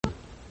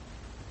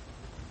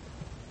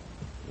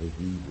as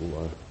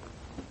usual.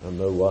 I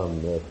know I'm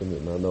nothing,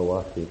 and I know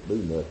I can't do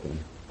nothing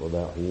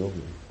without Him.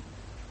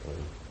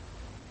 And,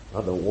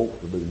 I don't want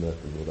to do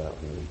nothing without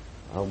Him.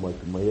 I'll make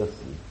a mess,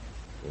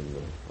 and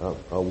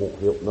I won't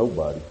help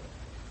nobody.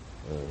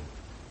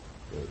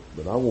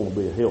 But I want to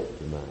be a help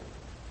tonight.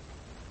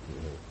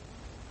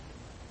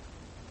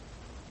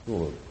 I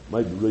want to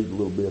maybe read a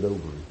little bit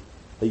over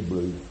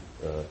Hebrews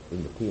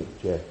in the 10th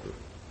chapter.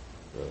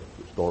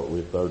 To start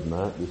with there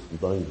tonight, just some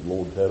things the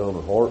Lord had on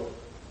her heart.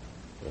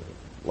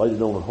 Laid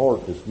it on her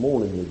heart this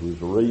morning as we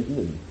was reading,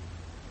 and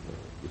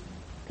just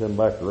come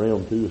back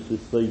around to us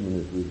this evening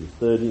as we were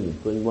studying,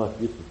 and seemed like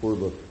this is where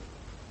the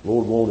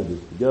Lord wanted us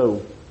to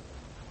go.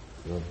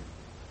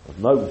 I've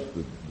noticed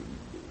that,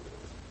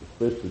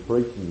 especially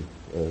preaching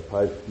the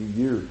past few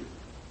years,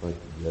 thank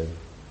you, Jay,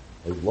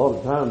 there's a lot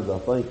of times I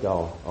think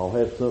I'll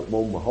have something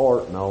on my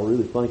heart, and I'll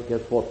really think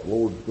that's what the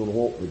Lord's going to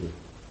want me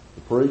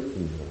to preach.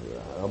 And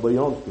I'll be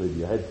honest with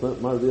you, I had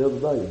something out the other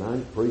day, and I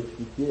ain't preached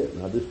it yet,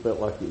 and I just felt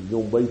like it was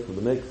going to be for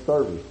the next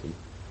service.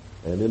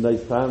 And then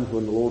there's times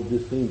when the Lord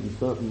just sends you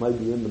something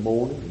maybe in the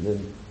morning, and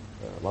then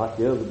like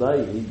the other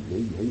day,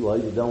 He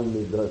laid it on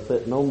me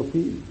sitting on the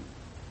pew.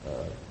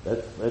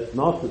 That's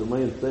not that a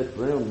man sits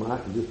around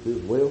Mike and just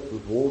says, well,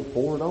 says the Lord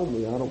pour it on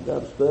me. I don't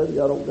got to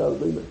study. I don't got to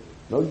do that.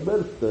 No, you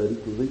better study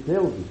because He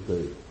tells us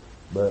to.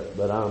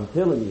 But I'm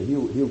telling you,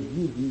 He'll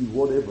give you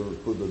whatever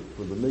for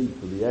the need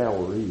for the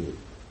hour is.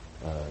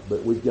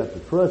 But we've got to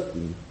trust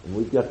Him, and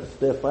we've got to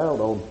step out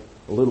on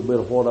a little bit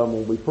of what I'm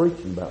going to be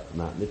preaching about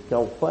tonight, and it's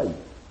called faith.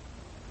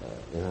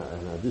 And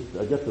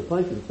I got to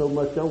thinking so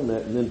much on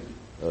that, and then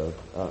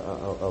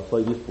I'll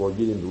say this before I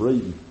get into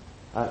reading.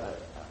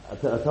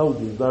 I told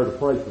you there to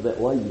pray for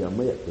that lady I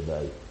met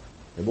today.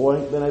 And boy, I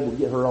ain't been able to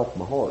get her off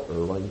my heart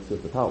early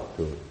since I talked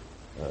to her.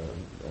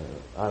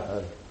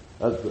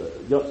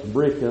 I've got some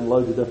brick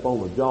unloaded up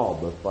on the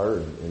job up there,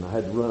 and I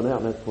had to run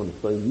out, and that's when the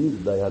thing you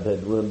today. I'd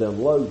had to run down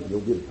the load and go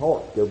get a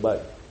tarp to go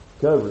back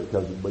cover it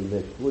because it'll be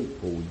next week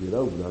before we get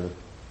over there.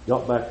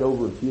 Got back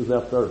over, and she was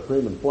out there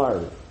trimming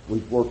flowers. We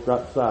worked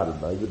right beside her,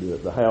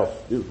 David. The house,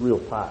 it was real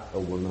tight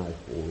overnight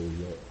for her.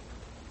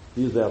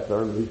 He was out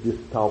there, and we was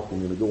just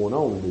talking and going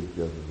on with each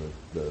other.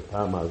 The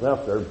time I was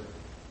out there,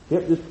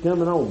 kept just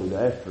coming on me to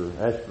ask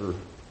her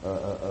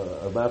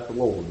about the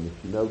Lord, and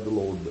if she knows the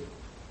Lord.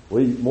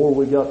 But more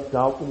we got to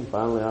talking,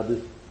 finally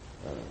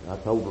I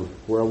told her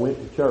where I went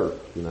to church,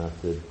 and I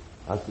said,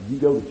 you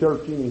go to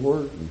church anywhere?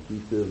 And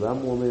she says,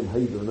 I'm one of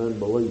them heathen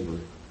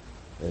unbelievers.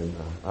 And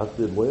I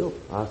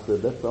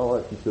said, that's all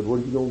right. She said, what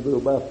are you going to do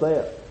about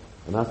that?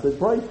 And I said,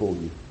 pray for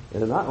you.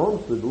 And I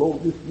honestly, the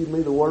Lord just give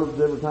me the words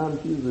every time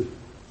she was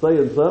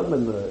saying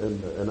something,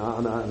 and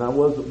I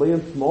wasn't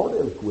being smart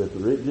aleck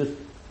with her. It just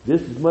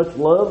as much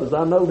love as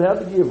I knowed how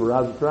to give her.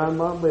 I was trying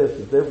my best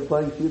with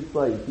everything she'd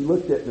say. She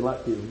looked at me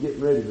like she was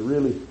getting ready to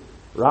really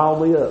rile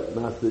me up.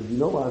 And I said,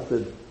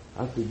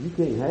 I said, you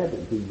can't have it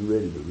until you're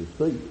ready to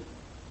receive it.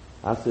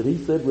 I said, He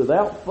said,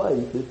 without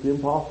faith, it's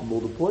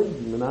impossible to please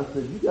Him. And I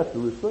said, you got to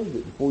receive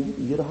it before you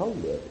can get a hold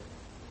of it.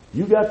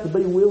 You got to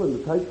be willing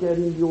to take that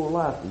into your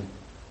life.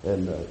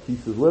 And she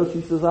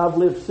says, I've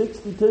lived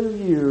 62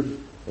 years,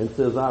 and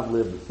says, I've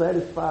lived a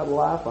satisfied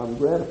life. I'm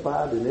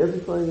gratified in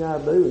everything I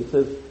do. And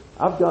says,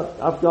 I've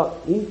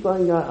got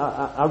anything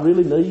I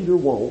really need or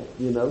want,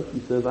 She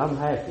says, I'm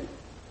happy.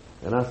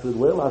 And I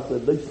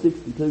said, these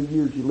 62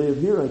 years you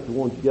live here ain't the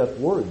ones you got to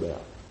worry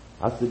about.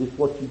 I said, it's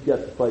what you've got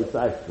to face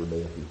after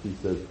death. And she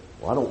says,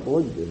 well, I don't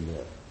believe in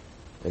that.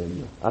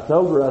 And I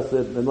told her, I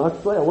said, and like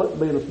I say, I wasn't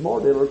being a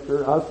smart aleck.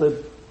 I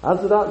said, a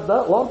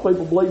lot of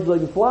people believe they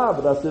can fly,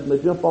 but I said, when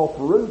they jump off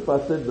the roof, I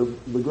said,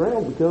 the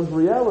ground becomes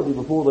reality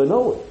before they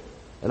know it.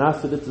 And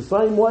I said, it's the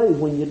same way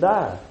when you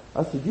die.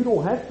 I said, you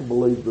don't have to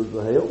believe there's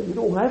a hell. You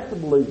don't have to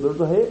believe there's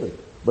a heaven.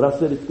 But I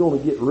said, it's going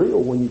to get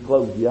real when you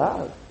close your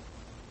eyes.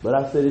 But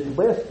I said, it's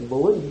best to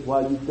believe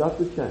while you've got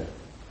the chance.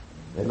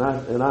 And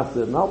I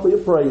said, and I'll be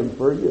praying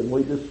for you. And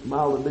we just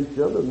smiled at each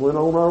other and went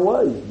on our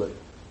ways.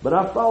 But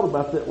I thought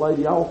about that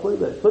lady all through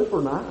that.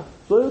 Super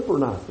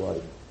nice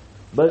lady.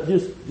 But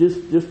just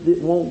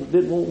didn't want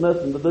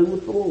nothing to do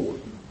with the Lord.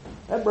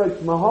 That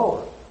breaks my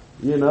heart,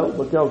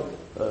 because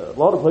a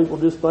lot of people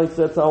just think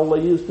that's all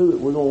there is to it.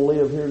 We're going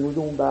to live here and we're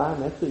going to die,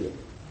 and that's it.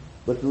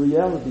 But the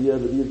reality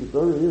of it is that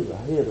there is a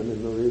heaven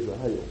and there is a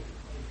hell,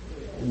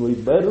 and we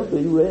better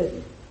be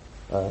ready.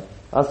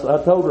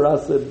 I told her, I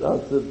said,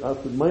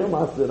 ma'am,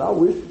 I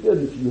wish to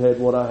goodness you had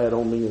what I had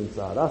on the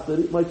inside. I said,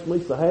 it makes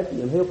me so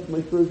happy and helps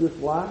me through this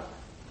life.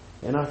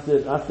 And I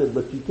said,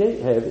 but you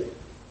can't have it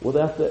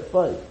without that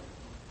faith.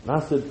 And I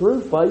said,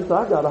 through faith,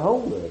 I got a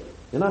hold of it.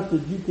 And I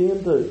said, you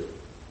can too.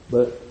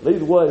 But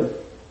either way,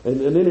 and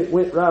then it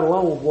went right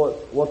along with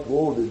what the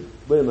Lord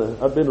had been,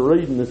 I've been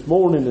reading this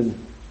morning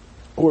and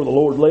where the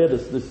Lord led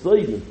us this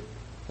evening.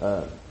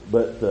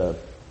 But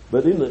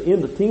in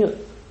the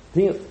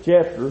 10th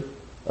chapter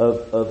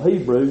of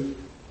Hebrews,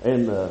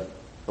 and I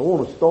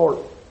want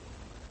to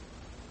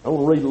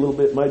read a little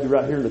bit maybe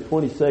right here in the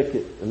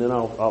 22nd, and then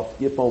I'll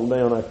skip on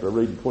down after I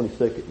read the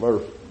 22nd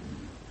verse.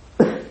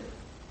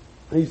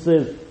 He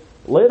says,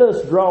 let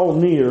us draw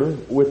near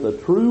with a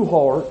true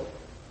heart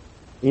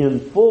in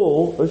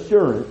full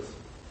assurance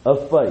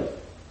of faith,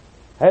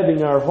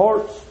 having our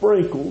hearts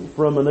sprinkled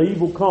from an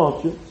evil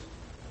conscience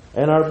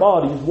and our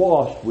bodies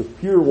washed with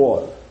pure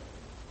water.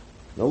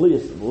 Now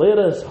listen, let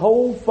us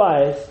hold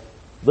fast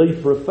the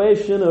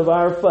profession of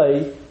our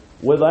faith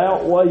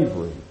without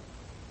wavering,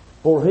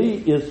 for He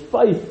is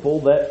faithful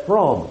that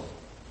promised.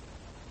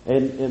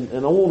 And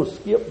I want to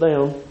skip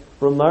down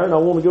from there, and I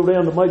want to go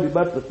down to maybe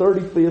about the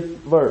 35th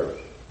verse.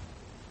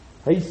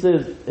 He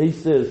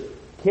says,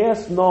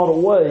 cast not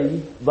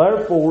away,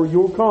 therefore,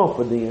 your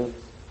confidence,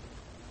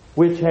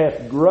 which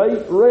hath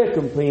great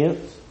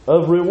recompense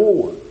of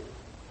reward.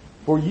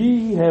 For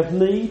ye have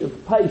need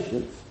of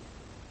patience,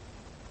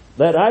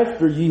 that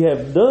after ye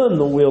have done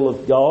the will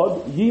of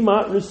God, ye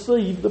might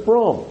receive the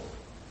promise.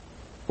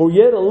 For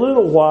yet a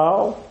little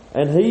while,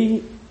 and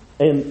he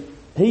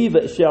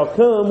that shall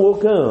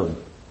come,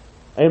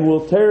 and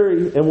will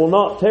tarry, and will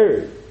not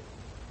tarry.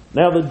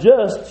 Now the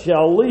just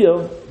shall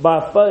live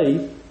by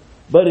faith,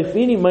 but if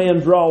any man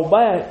draw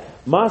back,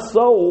 my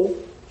soul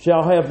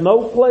shall have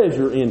no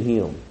pleasure in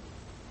him.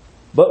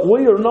 But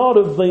we are not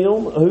of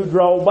them who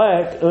draw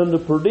back unto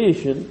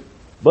perdition,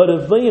 but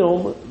of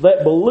them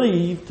that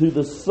believe to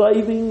the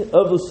saving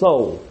of the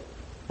soul.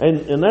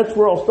 And that's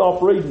where I'll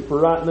stop reading for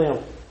right now.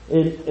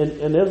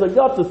 And as I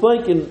got to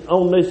thinking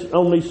on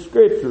these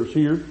scriptures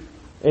here,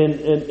 and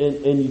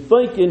you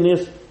think in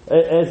this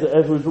as I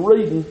was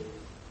reading,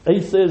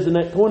 he says in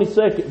that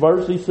 22nd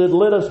verse, he said,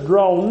 let us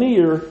draw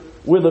near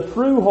with a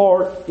true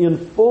heart in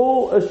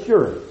full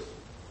assurance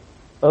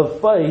of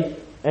faith,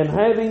 and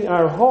having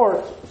our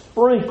hearts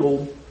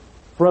sprinkled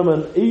from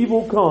an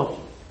evil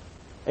conscience.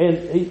 And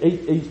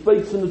he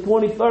speaks in the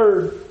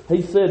 23rd,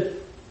 he said,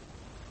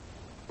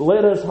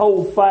 let us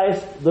hold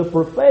fast the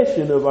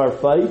profession of our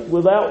faith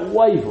without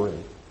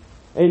wavering.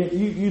 And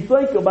you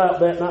think about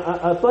that, and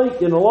I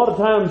think, and a lot of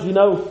times, we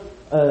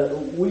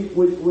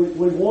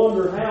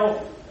wonder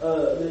how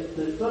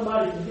that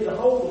somebody can get a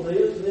hold of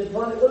this and then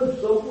turn it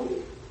loose so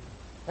quick.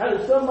 How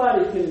that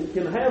somebody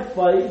can have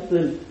faith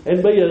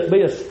and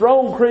be a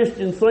strong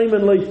Christian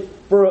seemingly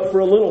for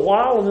a little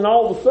while, and then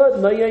all of a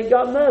sudden they ain't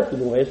got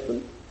nothing,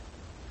 Weston.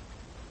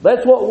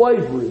 That's what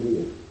wavering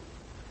is.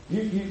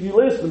 You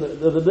listen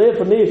to the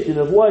definition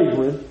of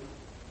wavering.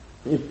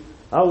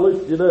 I'll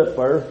lift it up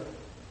there. It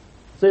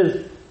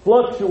says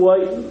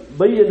fluctuating,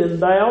 being in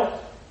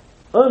doubt,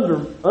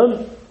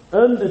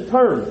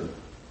 undetermined.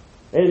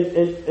 And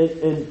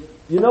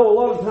a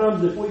lot of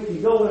times if we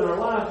can go in our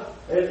life,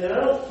 and I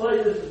don't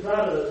say this to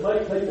try to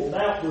make people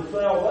doubt their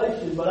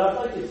salvation, but I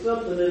think it's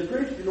something that a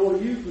Christian ought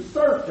to use to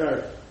search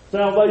our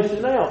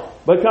salvation out.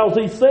 Because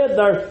he said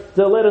there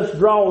to let us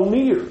draw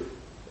near,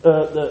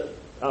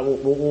 I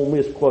won't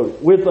misquote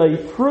it, with a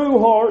true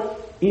heart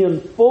in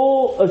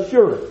full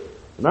assurance.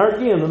 Now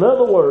again,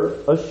 another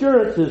word,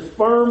 assurance is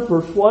firm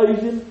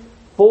persuasion,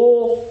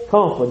 full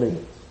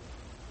confidence.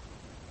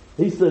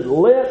 He said,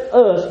 let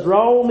us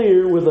draw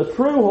near with a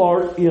true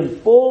heart in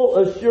full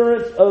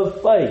assurance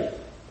of faith.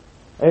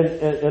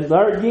 And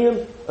there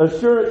again,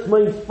 assurance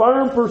means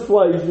firm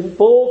persuasion,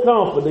 full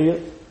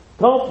confidence.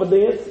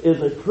 Confidence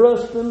is a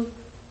trusting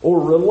or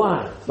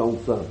reliance on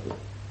something.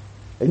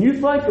 And you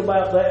think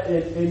about that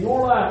in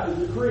your life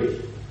as a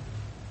Christian.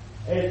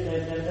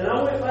 And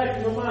I went back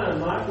in my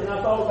mind, Mike, and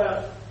I thought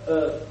about,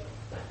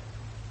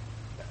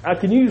 I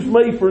can use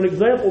me for an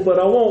example, but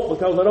I won't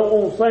because I don't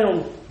want to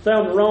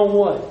sound the wrong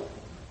way.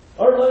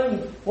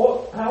 Earlene,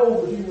 how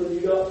old was you when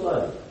you got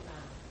saved?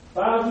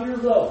 5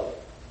 years old.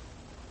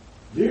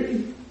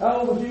 Judy, how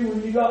old was you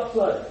when you got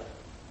saved?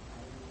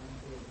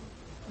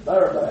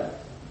 Thereabouts.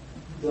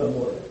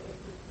 Somewhere.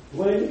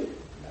 20?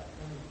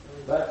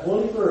 About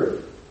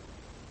 23.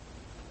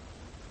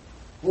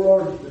 Where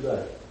are you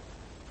today?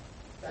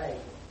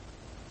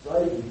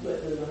 Saved and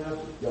sitting in the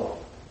house of God.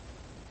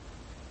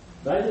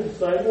 David's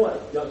the same way.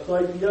 Got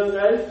saved at a young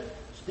age,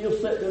 still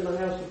sitting in the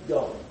house of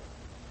God.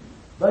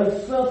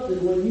 There's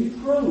something when you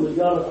truly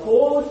got a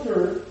full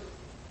assurance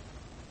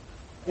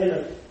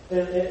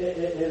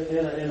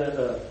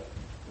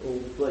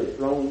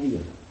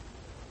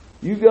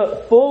You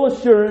got full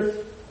assurance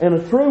and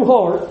a true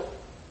heart,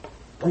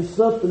 and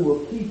something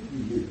will keep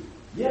you here.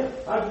 Yeah,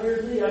 I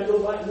guarantee I go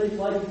back in these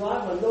ladies'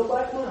 life and I go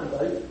back mine,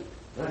 baby.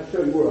 And I can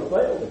show you where I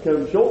failed to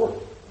come short.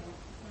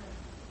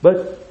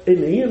 But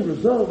in the end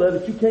result of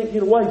it, you can't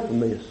get away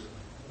from this.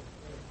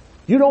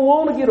 You don't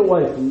want to get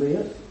away from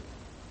this.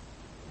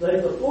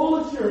 There's a full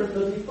assurance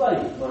of your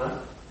faith, Mike.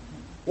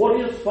 What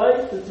is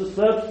faith? It's the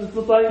substance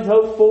of things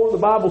hoped for, the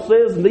Bible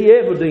says, and the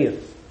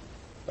evidence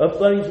of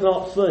things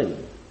not seen.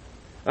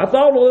 I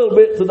thought a little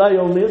bit today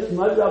on this, and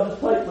maybe I'll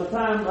just take my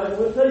time, maybe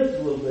we'll teach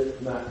a little bit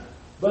tonight.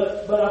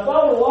 But I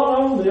thought a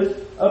lot on this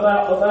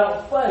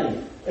about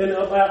faith, and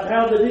about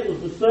how that it was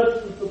the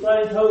substance of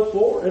things hoped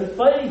for, and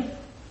faith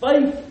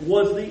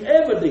was the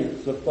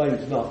evidence of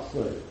things not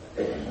seen.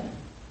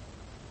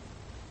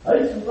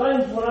 There's some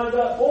things when I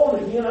got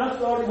born again I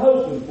started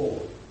hoping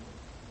for.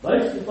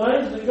 There's some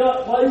things that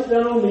got placed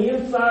down on the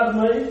inside of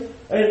me,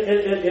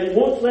 And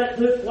once that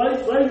took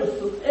place, there was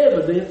some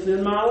evidence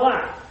in my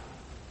life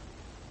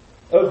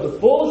of the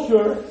full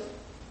assurance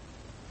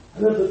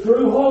and of the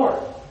true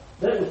heart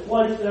that was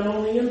placed down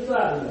on the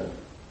inside of me.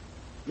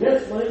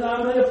 Yes, friends,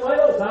 I may have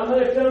failed. I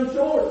may have come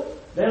short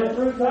down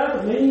through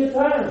time, many a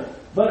time.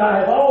 But I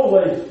have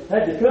always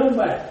had to come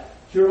back,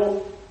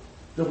 Cheryl,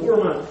 to where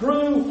my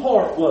true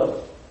heart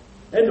was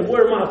and to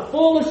where my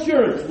full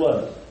assurance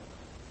was.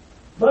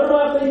 There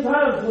might be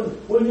times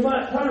when you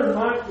might turn,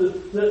 Mike, to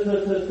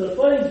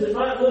things that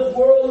might look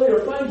worldly or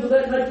things of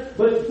that nature,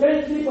 but you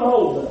can't keep a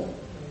hold of them.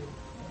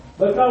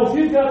 Because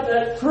you've got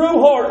that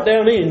true heart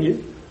down in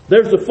you.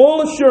 There's a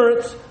full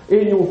assurance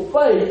in your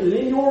faith and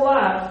in your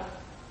life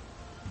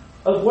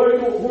of where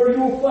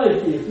your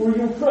faith is, where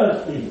your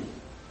trust is.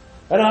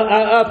 And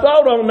I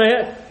thought on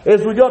that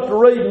as we got to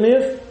reading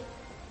this,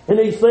 and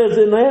he says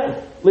in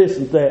that,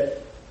 listen to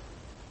that,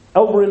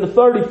 over in the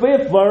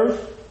 35th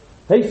verse,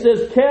 he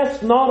says,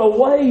 cast not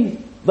away,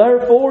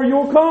 therefore,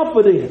 your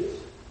confidence.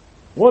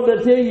 What did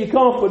I tell you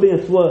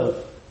confidence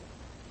was?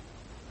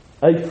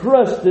 A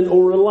trusting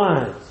or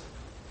reliance.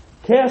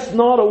 Cast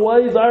not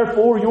away,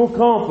 therefore, your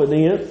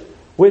confidence,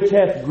 which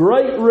hath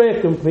great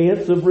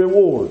recompense of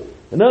reward.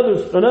 In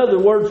other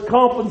words,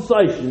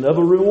 compensation of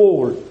a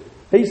reward.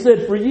 He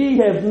said, for ye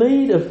have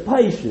need of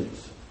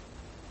patience,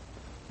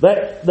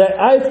 that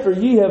after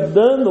ye have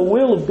done the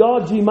will of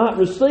God, ye might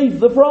receive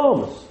the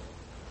promise.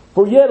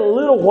 For yet a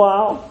little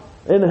while,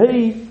 and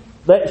he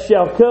that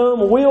shall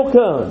come will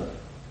come,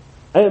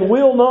 and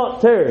will not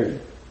tarry.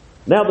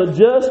 Now the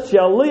just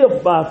shall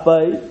live by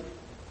faith,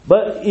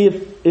 but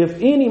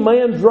if any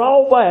man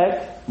draw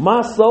back,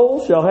 my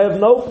soul shall have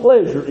no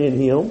pleasure in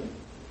him.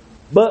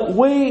 But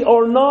we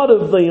are not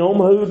of them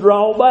who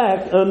draw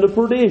back unto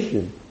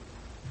perdition,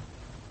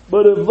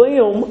 but of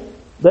them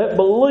that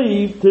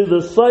believe to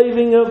the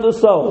saving of the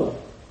soul.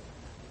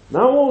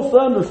 Now I want us to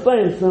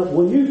understand something.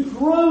 When you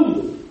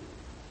truly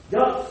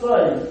got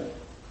saved,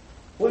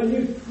 when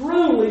you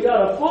truly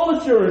got a full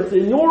assurance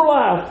in your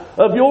life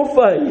of your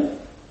faith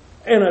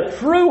and a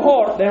true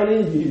heart down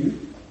in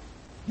you,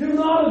 you're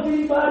not of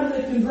anybody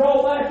that can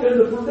draw back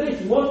into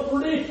perdition. What's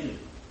perdition?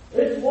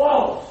 It's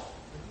lost.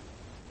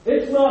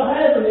 It's not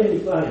having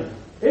anything.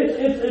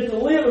 It's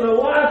living a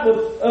life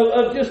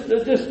of just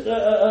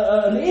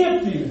an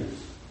emptiness.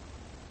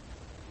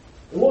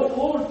 And what the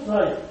Lord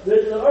said,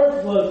 that the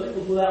earth was, it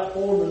was without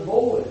form and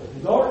void.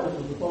 And darkness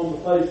was upon the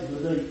face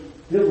of the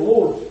deep. Till the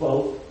Lord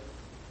spoke.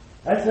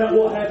 That's not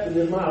what happened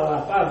in my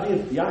life. I was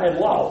empty. I had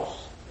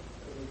lost.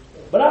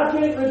 But I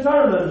can't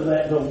return unto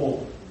that no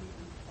more.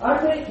 I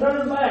can't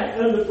turn back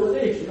unto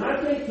perdition.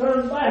 I can't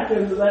turn back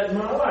into that in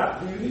my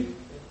life, beauty.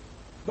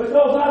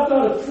 Because I've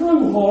got a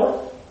true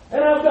heart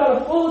and I've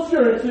got a full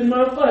assurance in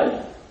my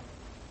faith.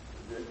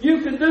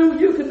 You can do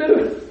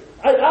it.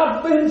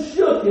 I've been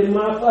shook in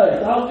my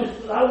faith. I'll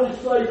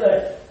just say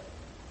that.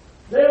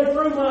 Down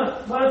through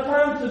my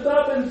time since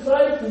I've been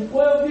saved from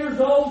 12 years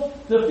old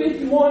to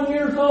 51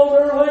 years old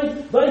early,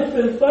 there's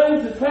been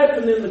things that's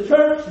happened in the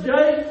church,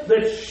 Jay,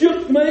 that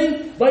shook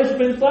me. There's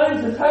been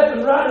things that's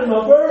happened right in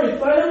my very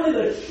family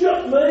that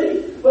shook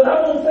me. But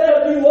I won't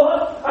tell you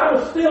what,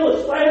 I'm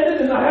still standing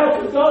in the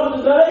house of God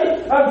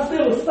today. I'm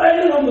still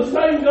standing on the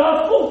same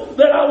gospel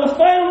that I was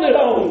founded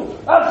on.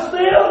 I've still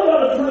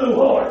got a true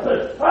heart.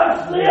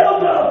 I've still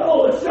got a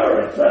full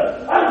assurance.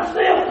 I'm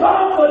still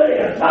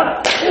confident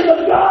in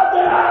the God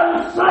that I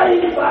was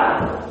saved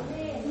by.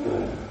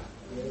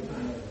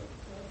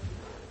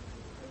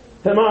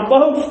 Am I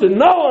boasting?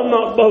 No, I'm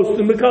not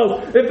boasting,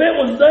 because if it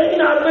was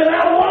Dean, I'd have been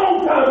out a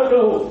long time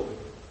ago.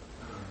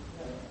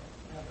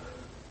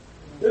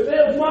 If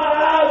it was my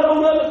eyes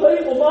on other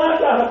people,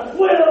 Mike, I'd have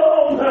quit a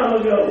long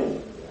time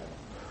ago.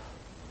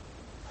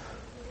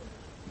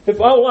 If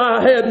all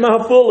I had,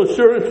 my full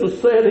assurance was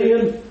set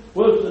in,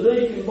 was the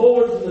deacon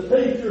boards and the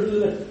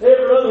teachers and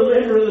every other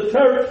member of the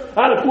church,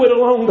 I'd have quit a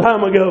long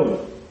time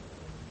ago.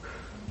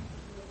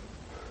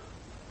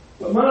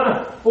 But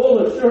my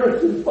full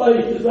assurance and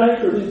faith is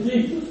anchored in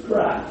Jesus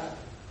Christ.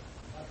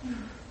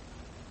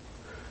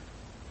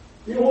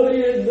 You know what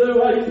he didn't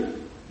do,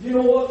 Adrian? You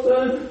know what,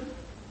 son?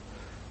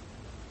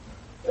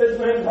 This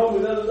man told me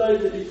the other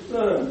day that his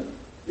son,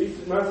 he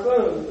said, my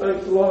son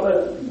thinks a lot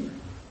of you.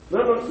 And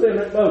I'm not saying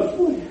that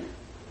boastfully.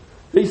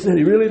 He said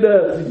he really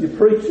does. And you're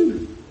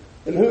preaching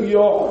and who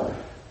you are.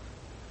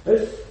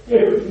 That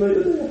scares me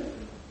to death.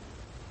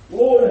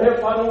 Lord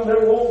help, I don't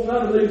ever want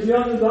none of these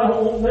youngins. I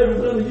don't want never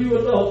none of you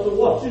adults are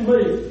watching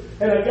me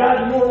and a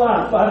guide in your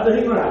life by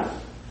Dean Rice.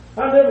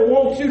 I never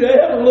want you to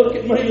ever look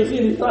at me as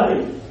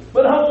anything.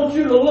 But I want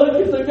you to look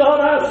at the God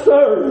I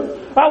serve.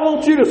 I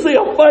want you to see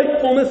a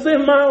faithfulness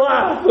in my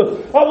life.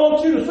 I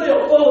want you to see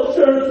a full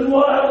assurance in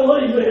what I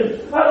believe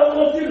in. I don't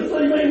want you to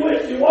see me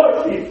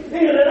wishy-washy,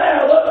 in and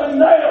out, up and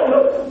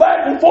down,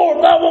 back and forth.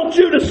 I want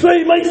you to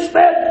see me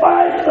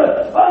steadfast,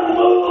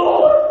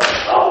 unmovable,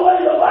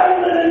 always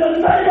abiding in the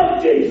name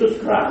of Jesus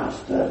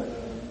Christ.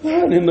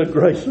 And in the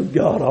grace of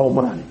God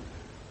Almighty.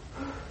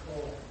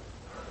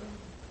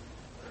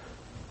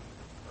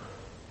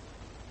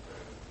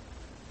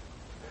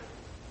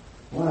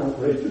 Wow,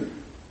 preacher.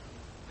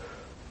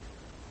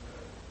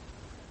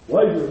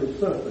 Labor is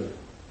something.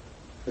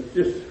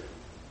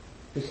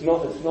 It's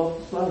not the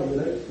same.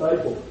 It ain't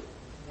stable.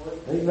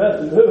 Ain't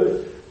nothing to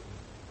it.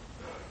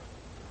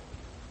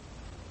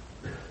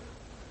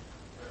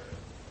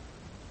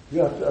 You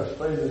got to start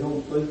standing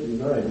on sinking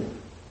ground.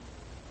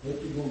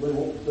 If you're going to be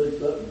wanting to see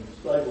something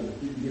stable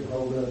that you can get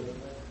hold of.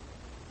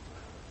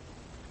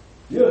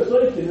 You're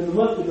sinking in the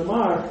muck and the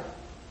mire.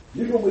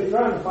 You're going to be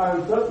trying to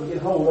find something to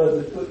get hold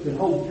of that can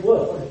hold you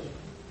up, ain't you?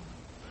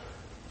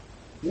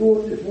 You know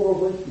what this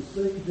world needs to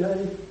see,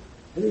 James?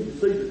 They need to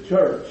see the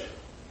church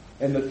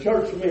and the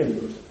church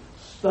members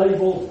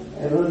stable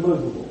and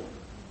unmovable.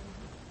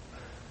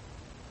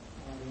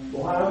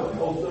 Why?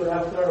 Because they're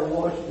out there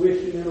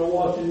wishing and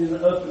watching and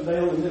up and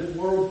down in this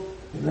world,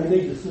 and they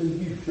need to see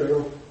you,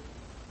 Cheryl.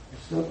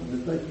 It's something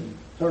that they can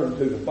turn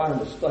to find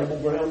a stable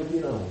ground to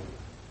get on.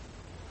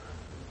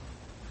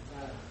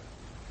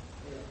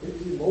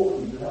 It's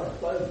important that our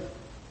faith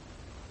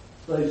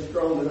stays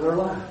strong in our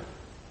life.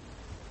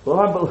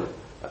 Well,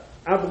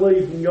 I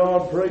believe in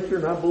God, preacher,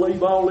 and I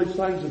believe all these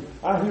things. And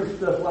I hear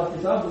stuff like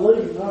this. I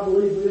believe it, and I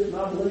believe this, and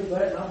I believe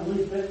that, and I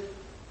believe that.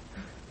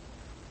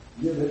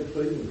 You ever had a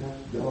feeling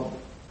that's God?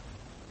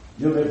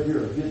 You ever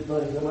hear a good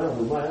thing come out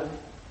of their mouth?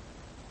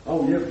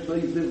 All you ever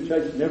see is them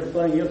chasing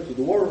everything else of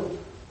the world.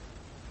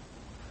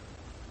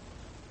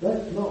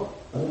 That's not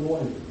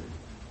unwavering.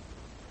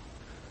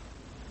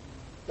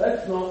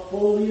 That's not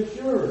fully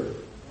assured.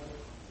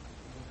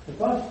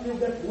 If I've still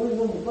got to lean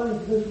on the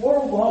things of this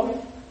world, Bobby,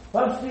 if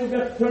I've still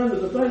got to turn to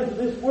the things of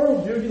this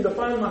world, Judy, to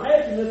find my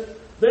happiness,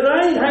 then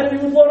I ain't happy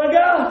with what I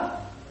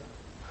got.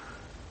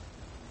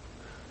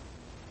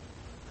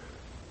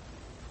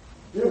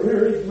 You ever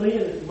hear these men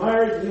that's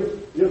married,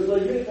 and you'll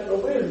say, you ain't got no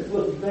business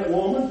looking at that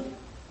woman.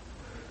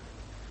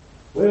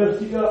 Well,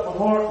 she got my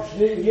heart, but she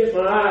didn't get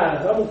my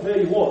eyes. I'm going to tell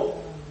you what,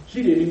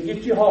 she didn't even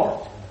get your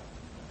heart.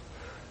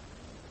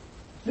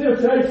 Still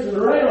chasing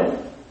around.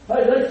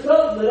 Hey, there's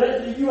something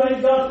that you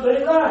ain't got that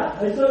ain't right.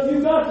 There's something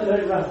you got that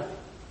ain't right.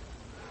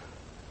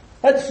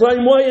 That's the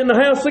same way in the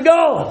house of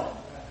God.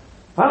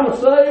 I'm a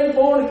saved,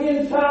 born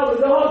again child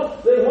of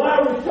God. Then why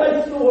are we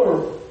chasing the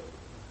world?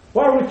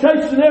 Why are we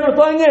chasing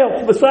everything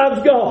else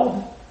besides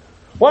God?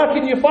 Why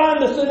can you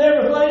find us in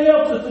everything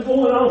else that's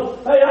going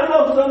on? Hey, I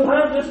know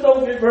sometimes this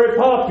don't get very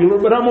popular,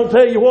 but I'm going to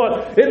tell you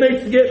what, it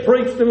needs to get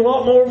preached in a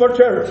lot more of our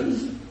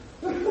churches.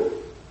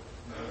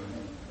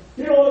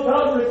 You know what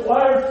God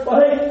requires?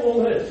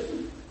 Faithfulness.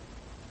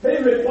 He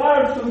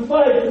requires some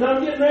faith, and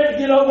I'm getting ready to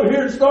get over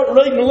here and start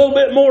reading a little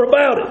bit more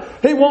about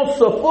it. He wants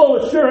a full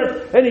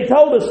assurance, and he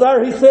told us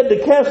there, he said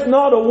to cast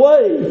not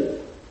away,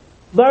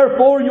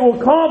 therefore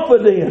your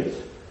confidence,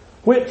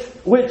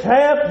 which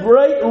hath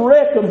great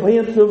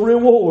recompense of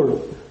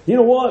reward. You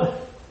know what?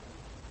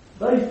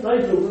 There's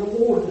a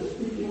reward to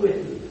sticking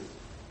with this.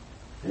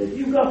 And if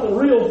you've got the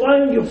real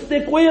thing, you'll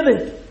stick with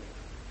it.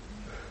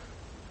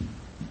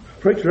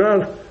 Preacher,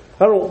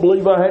 I don't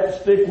believe I had to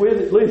stick with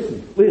it.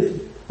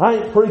 Listen. I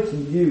ain't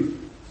preaching to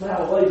you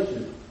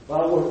salvation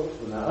by works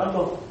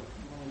tonight.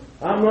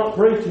 I'm not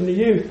preaching to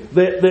you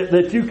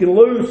that you can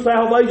lose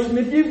salvation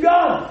if you've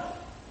got it.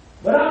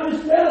 But I'm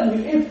just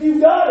telling you, if you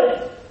got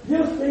it,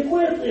 you'll stick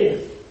with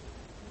this.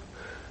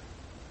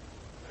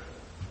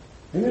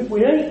 And if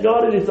we ain't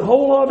got it, it's a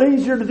whole lot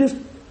easier to just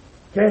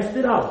cast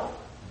it off.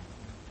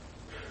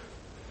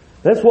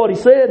 That's what he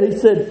said. He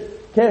said,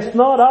 cast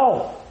not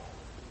off.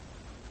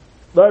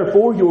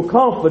 Therefore, your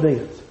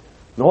confidence.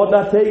 Now, what did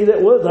I tell you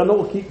that was? I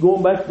know I keep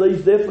going back to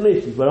these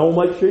definitions, but I want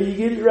to make sure you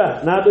get it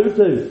right. And I do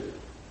too.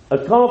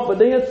 A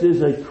confidence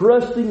is a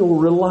trusting or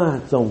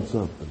reliance on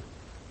something.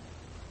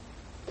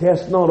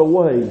 Cast not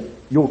away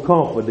your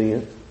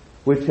confidence,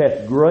 which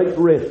hath great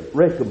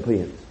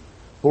recompense.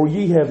 For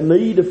ye have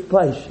need of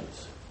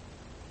patience,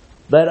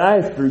 that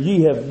after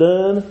ye have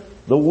done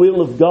the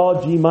will of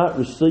God, ye might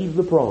receive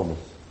the promise.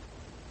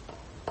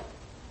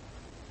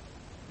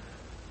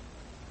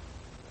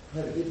 I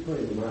had a good friend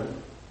of mine.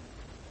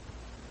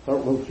 I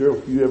don't know, Cheryl,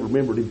 if you ever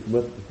remembered him from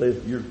up at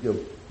Bethesda years ago.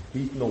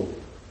 Keith North.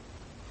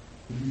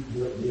 He used to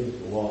help me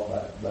a lot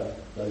back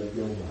days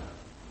gone by.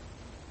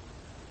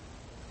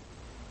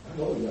 I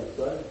know he got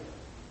saved.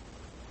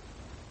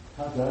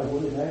 I died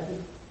when it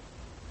happened.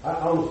 I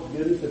honestly,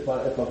 goodness, if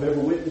I've ever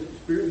witnessed the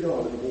Spirit of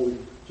God in a boy,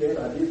 Chad,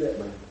 I did that,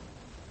 man.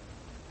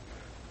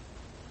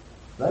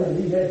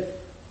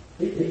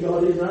 He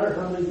got in there,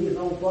 how many years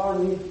on fire,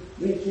 me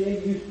and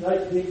Chad used to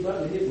take things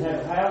up. He didn't have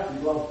a house, he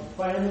lost his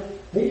family.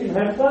 He didn't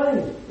have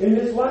things in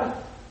his life.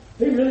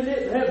 He really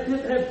didn't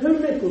have two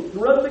nickels to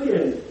rub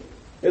together,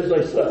 as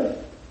they say.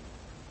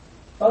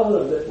 I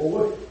love that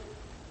boy.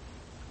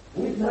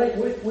 We'd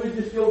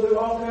just go do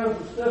all kinds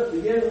of stuff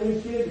together.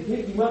 We'd to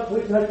pick him up.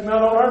 We'd take him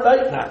out on our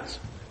date nights.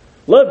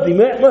 Loved him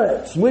that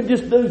much. We'd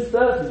just do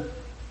stuff. And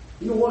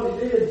you know what he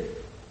did?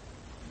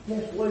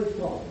 That's the way he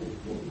talked to me.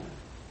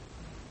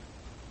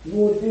 You know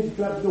what he did? He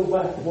tried to go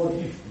back to what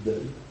he used to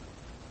do.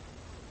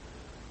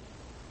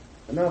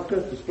 And I'll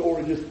cut the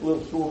story just a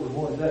little shorter than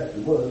what it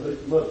actually was.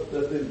 There's much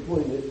stuff in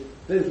between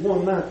it. There's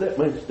one night that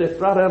man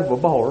stepped right out of a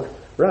bar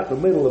right in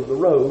the middle of the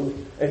road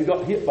and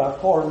got hit by a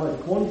car and like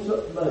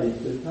 20-something days.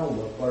 He told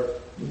me,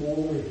 you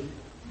won't miss it.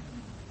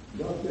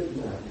 God took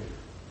him out here.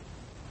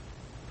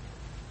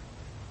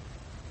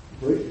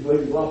 Preacher,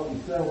 believe he lost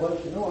his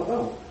salvation? No, I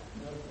don't.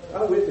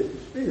 I witnessed the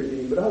Spirit in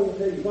him, but I won't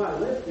tell you why I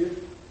left here.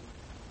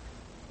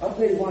 I'll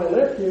tell you why I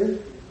left here.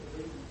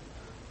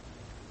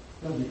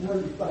 Because he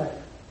turned his back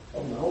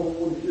on the only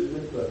one who should have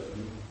been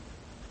trusted.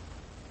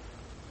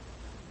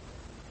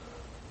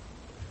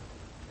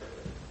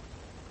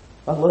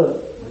 I love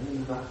it.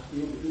 And I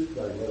still to this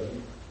day love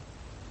him.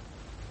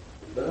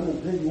 But I'm going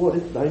to tell you what,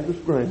 it's dangerous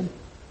ground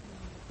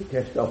to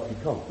cast off your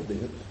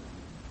confidence.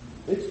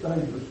 It's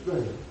dangerous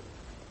ground.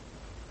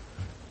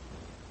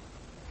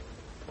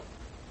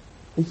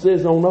 He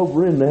says on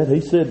over in that,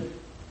 he said,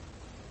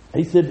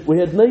 we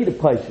had need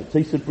of patience.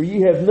 He said, for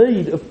ye have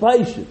need of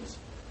patience.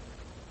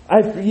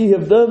 After ye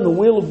have done the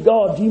will of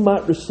God, ye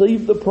might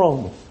receive the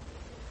promise.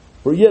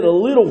 For yet a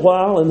little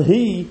while, and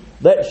he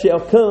that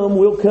shall come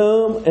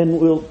and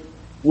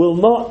will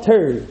not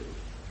tarry.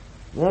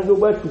 Now I go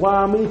back to why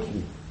I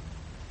mentioned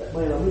that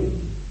man I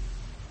mentioned.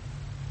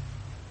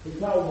 He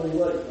called me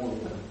late one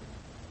time.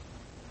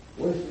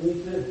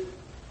 Weston,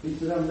 he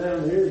said, I'm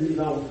down here. He's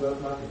on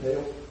something I can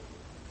tell.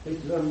 He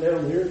said, I'm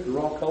down here at the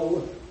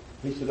Rockola.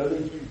 He said, I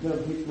need you to come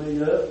pick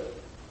me up.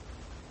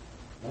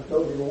 I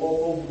told him to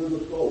walk over to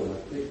the store and I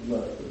picked him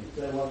up. He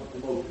sounded like a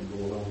commotion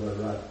going on there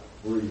right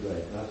where he's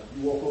at. And I said,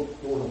 you walk over to the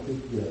store and I'll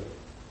pick you up.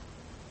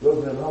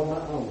 Rode down all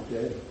night long,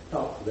 Chad.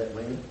 Talked to that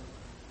man.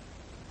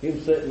 He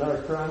was sitting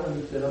there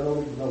crying. He said, I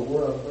don't even know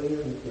where I've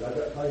been. He said, I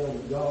got paid on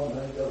the job and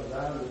I ain't got a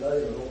dime today.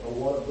 I don't know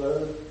what I've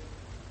done.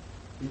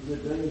 He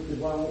said, then he said,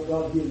 why won't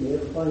God give me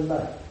everything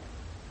back?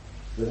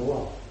 I said,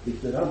 what? He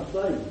said, I'm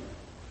saved.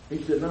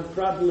 He said, and I've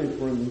tried to live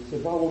for him. He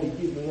said, why won't he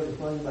give me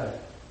everything back?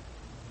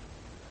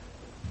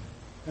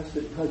 I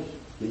said, patience,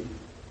 Steve.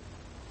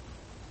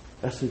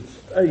 I said,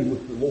 stay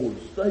with the Lord.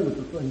 Stay with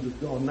the things of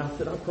God. And I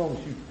said, I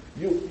promise you,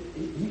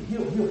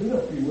 he'll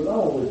help you with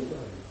all these things.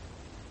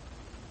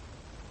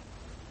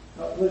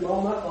 I live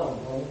all night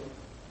long, brother.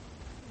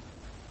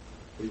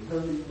 He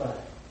turned his back.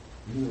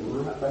 He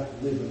went right back to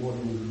living what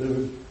he was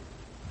doing.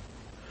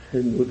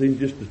 And within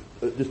just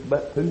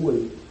about 2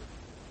 weeks,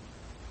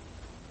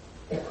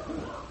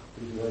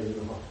 he's laying in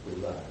the hospital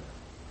dying.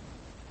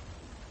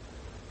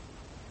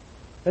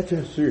 That's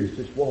how serious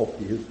this walk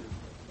is.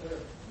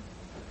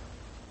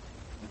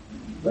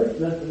 There's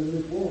nothing in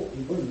this walk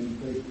can bring you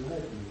to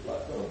happiness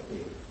like God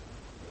can.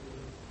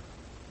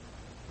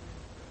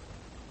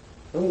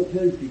 I won't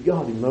tell you if you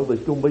got him, though,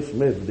 there's going to be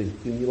some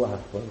evidence in your life,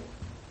 though.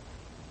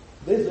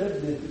 There's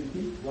evidence that he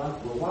keeps life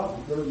for a while.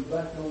 He turned his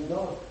back on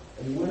God,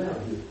 and he went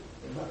out here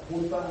at about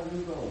 25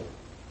 years old.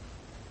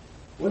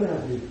 Went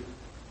out here.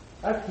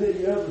 I can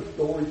tell you other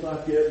stories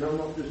like that, and I'm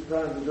not just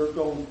trying to jerk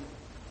on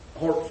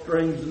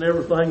heartstrings and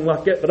everything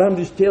like that, but I'm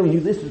just telling you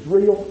this is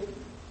real.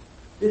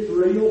 It's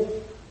real.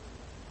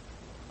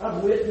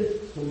 I've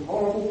witnessed some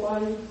horrible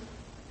things.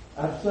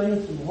 I've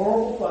seen some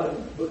horrible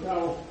things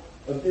because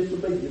of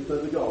disobedience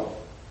unto God.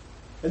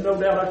 And no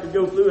doubt I could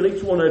go through, and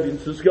each one of you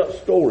has got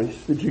stories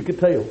that you could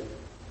tell.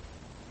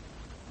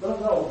 But I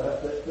thought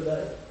about that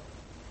today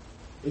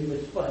in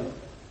this faith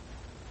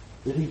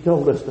that He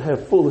told us to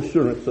have full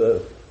assurance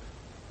of,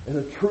 and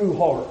a true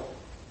heart.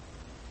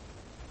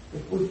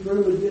 If we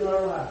truly get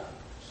our life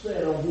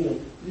set on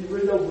Him, you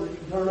read over, you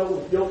can turn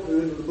over, if you don't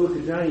do, into the book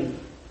of James.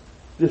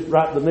 Just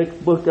write the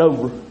next book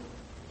over.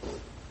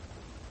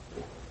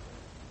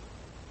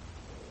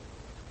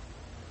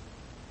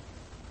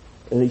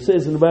 And he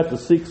says in about the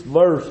 6th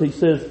verse, he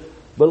says,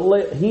 but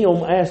let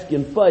him ask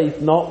in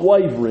faith, not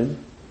wavering,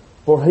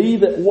 for he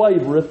that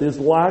wavereth is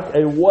like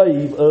a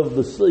wave of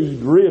the sea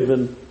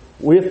driven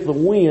with the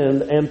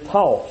wind and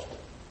tossed.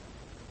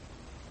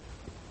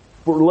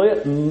 For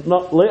let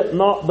not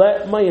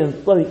that man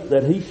think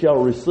that he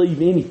shall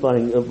receive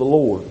anything of the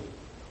Lord.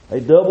 A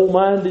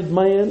double-minded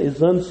man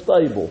is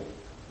unstable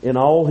in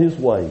all his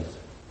ways.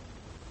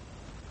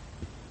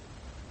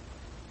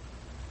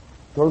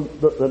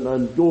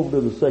 And go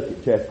over to the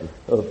 2nd chapter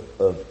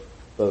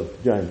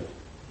of James.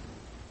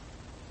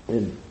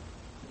 In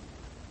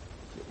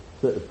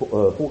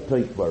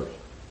 14th verse.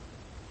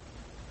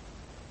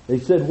 He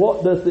said,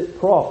 what doth it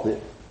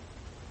profit,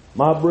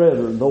 my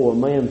brethren, though a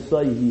man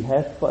say he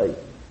hath faith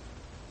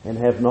and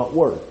have not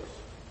works?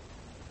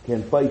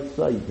 Can faith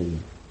save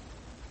him?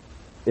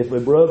 If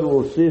a brother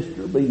or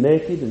sister be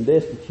naked and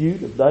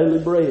destitute of daily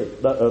bread,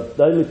 of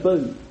daily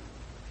food,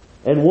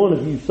 and one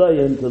of you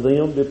say unto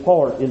them,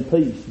 depart in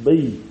peace,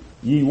 be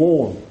ye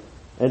warm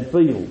and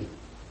filled,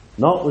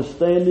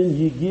 notwithstanding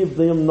ye give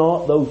them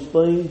not those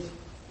things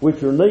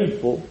which are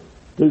needful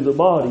to the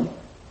body,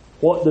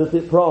 what doth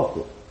it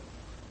profit?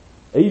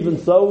 Even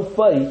so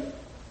faith,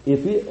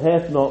 if it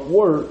hath not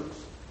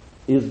works,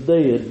 is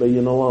dead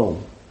being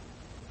alone.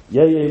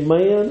 Yea, a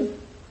man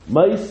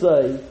may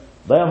say,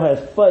 thou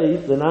hast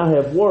faith and I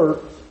have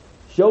works.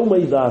 Show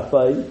me thy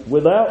faith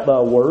without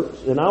thy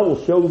works, and I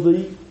will show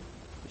thee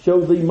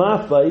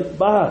my faith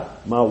by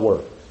my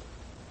works.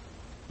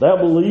 Thou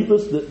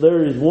believest that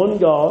there is one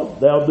God,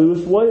 thou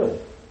doest well.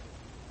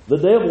 The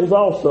devils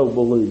also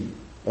believe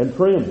and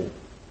tremble.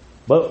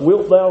 But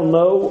wilt thou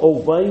know,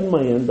 O vain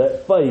man,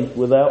 that faith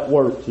without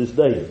works is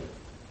dead?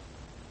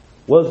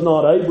 Was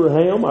not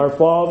Abraham our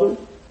father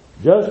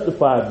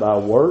justified by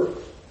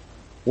works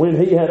when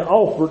he had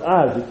offered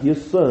Isaac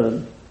his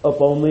son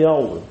upon the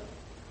altar?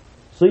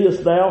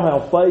 Seest thou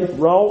how faith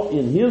wrought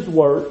in his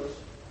works,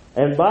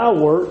 and by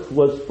works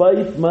was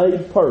faith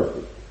made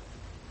perfect?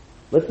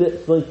 Let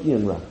that sink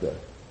in right there.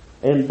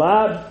 And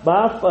by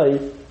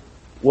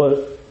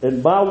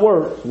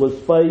works was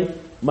faith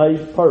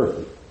made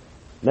perfect.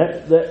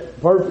 That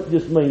perfect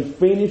just means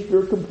finished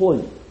or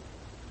complete.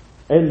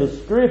 And the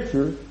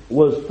scripture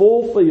was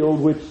fulfilled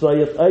which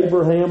saith,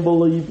 Abraham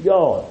believed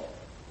God,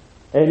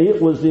 and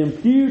it was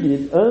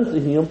imputed unto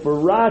him for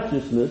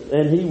righteousness,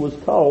 and he was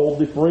called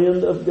the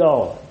friend of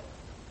God.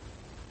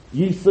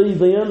 Ye see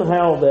then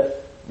how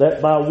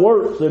that by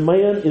works a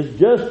man is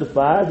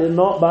justified, and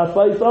not by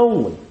faith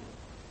only.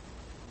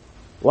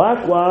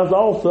 Likewise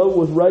also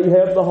was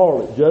Rahab the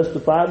harlot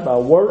justified by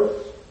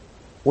works,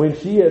 when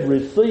she had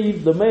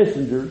received the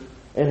messengers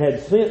and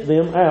had sent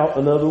them out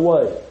another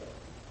way.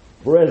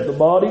 For as the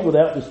body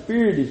without the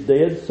spirit is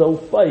dead, so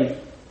faith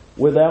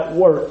without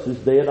works is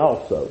dead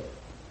also.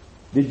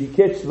 Did you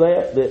catch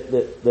that?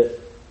 That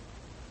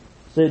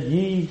said,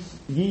 ye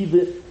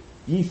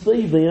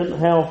see then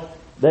how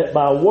that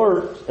by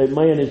works a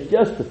man is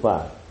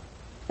justified,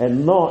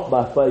 and not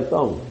by faith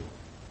only.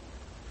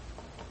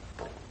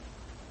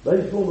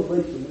 There's going to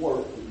be some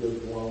work that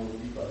goes along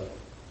with your faith.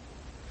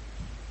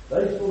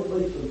 There's going to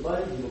be some things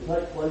that will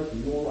take place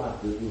in your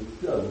life that will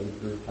show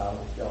that you're a child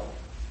of God.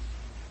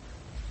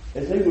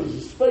 As he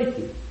was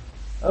speaking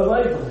of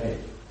Abraham,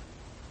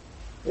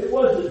 it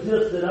wasn't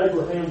just that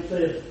Abraham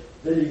said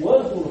that he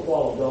was going to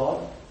follow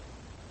God.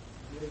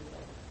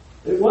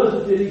 It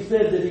wasn't that he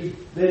said that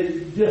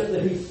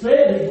he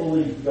said he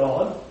believed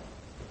God.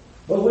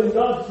 But when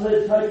God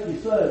said, take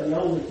your son, your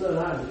only son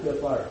Isaac,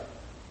 up there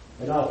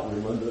and offer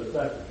him unto a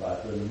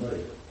sacrifice unto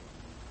me,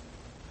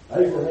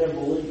 Abraham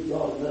believed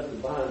God enough to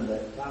bind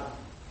that child.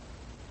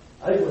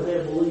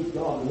 Abraham believed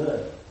God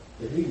enough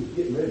that he was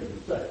getting ready to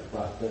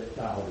sacrifice that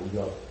child in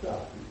God's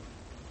child.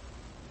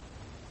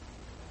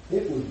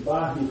 It was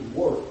by his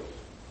works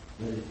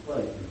that his faith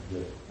was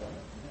justified.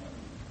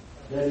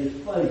 That his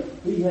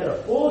faith, he had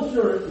a full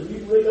assurance, and you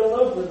can read all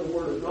over in the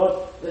Word of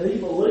God, that he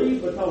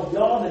believed because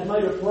God had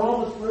made a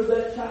promise through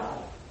that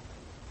child.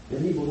 That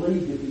he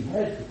believed if he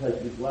had to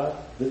take his life,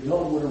 that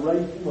God would have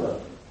raised him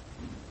up.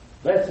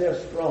 That's how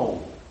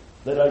strong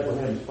that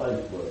Abraham's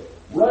faith was.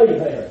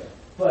 Rahab's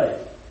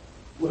faith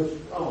was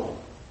strong.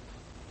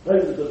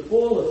 There was a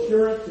full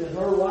assurance in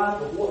her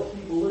life of what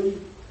she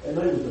believed, and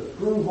there was a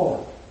true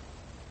heart.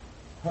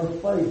 Her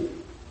faith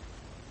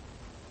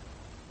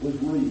was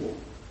real.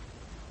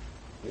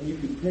 And you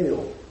could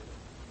tell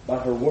by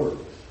her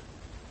works.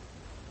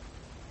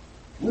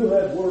 We'll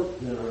have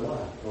works in our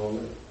life,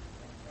 Roman.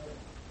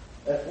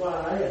 That's why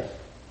I asked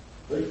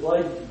these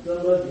ladies and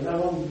some of you, how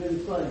long have you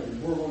been saved?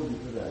 And where were you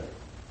today?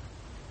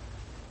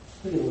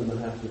 Still in the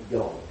house of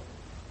God.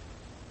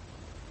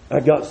 I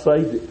got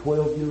saved at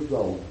 12 years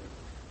old.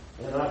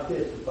 And I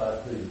testify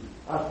to you,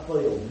 I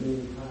failed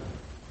many times.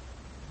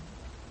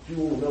 You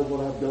want to know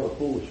what I've got a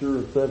full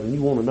assurance of, and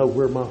you want to know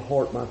where my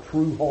heart, my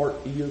true heart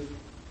is?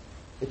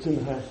 It's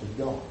in the house of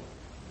God.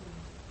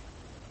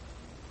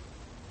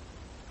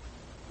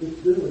 It's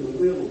doing the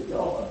will of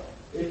God.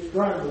 It's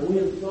trying to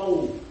win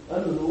souls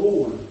unto the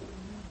Lord.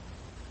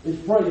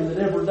 It's praying that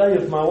every day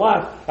of my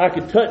life I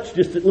could touch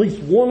just at least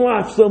one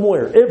life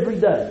somewhere. Every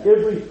day.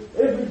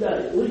 Every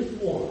day. At least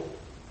one.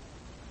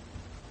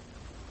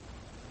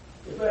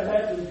 If that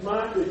happens,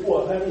 Mike, it's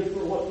what? How many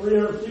for what?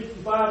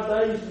 365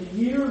 days a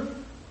year?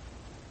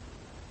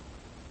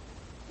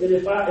 And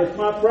if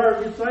my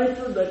prayer gets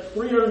answered, that's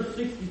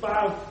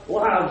 365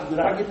 lives that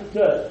I get to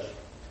touch.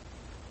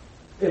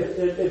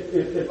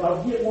 If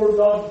I get where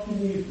God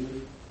can use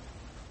me,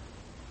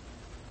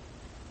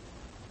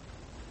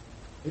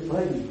 it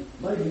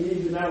maybe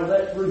even out of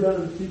that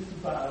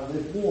 365,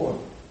 if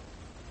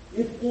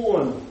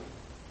one,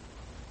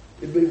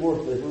 it'd be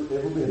worth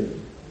every bit of it.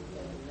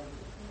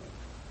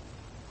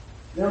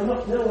 Now, I'm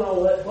not telling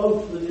all that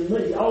boasting in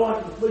me. All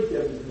I can speak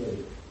of is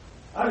me.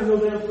 I can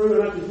go down through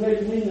and I can tell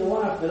you many a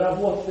life that I've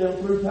watched down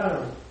through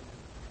time.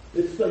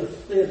 It's so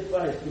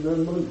steadfast and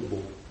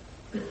unmovable.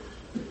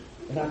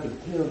 And I can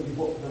tell you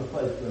what kind of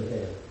faith they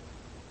have.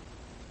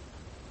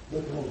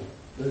 Because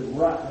they're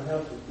right in the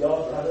house of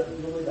God right up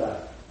until they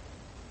died.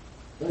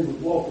 They was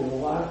walking a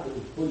life that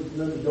was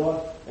pleasing unto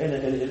God and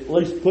at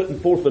least putting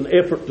forth an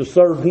effort to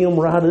serve Him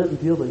right up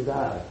until they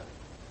died.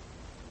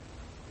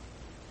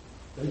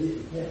 They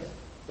didn't cast.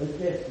 They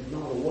casted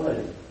not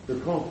away their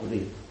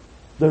confidence,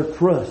 their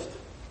trust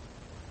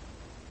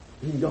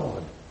in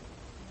God.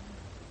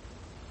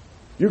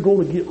 You're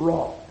going to get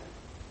rocked.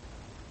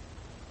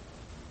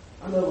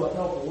 I know I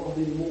talk a lot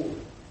anymore.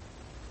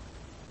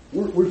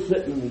 We're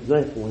setting an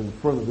example in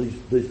front of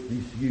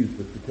these youth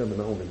that's coming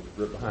on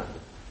right behind us.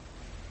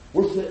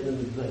 We're setting an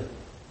example.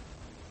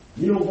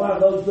 You know why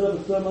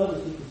some of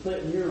us is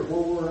sitting here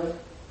where we're at?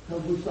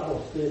 Because we saw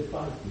a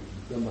steadfastness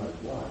in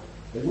somebody's life.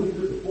 And we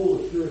took the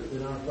full assurance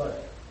in our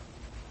faith.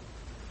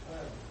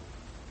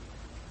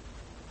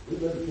 We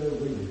better tell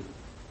them.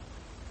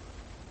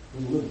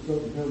 When a little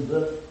something comes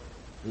up,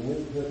 and we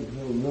ain't nothing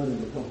to running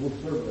because we're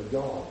serving a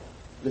God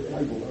that's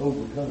able to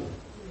overcome.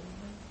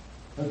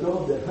 A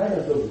God that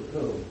has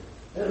overcome.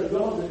 And a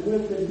God that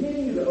will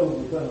continue to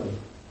overcome.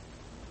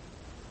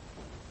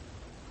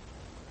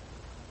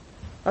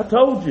 I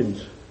told you.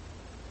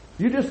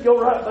 You just go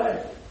right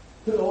back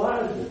to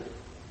Elijah.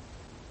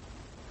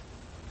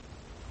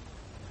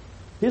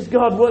 His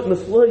God wasn't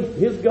asleep.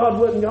 His God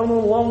wasn't gone on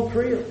a long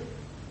trip.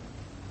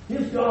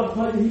 His God,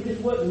 maybe he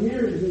just wasn't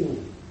hearing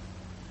him.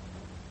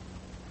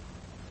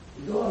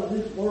 The God of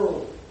this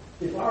world,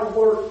 if our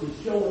works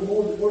is showing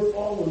more that we're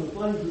following the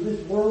things of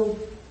this world,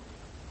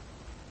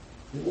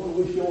 then what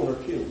are we showing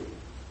our children?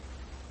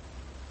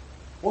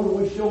 What are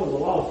we showing the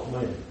lost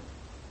man?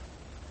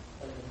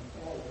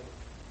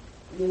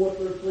 You know what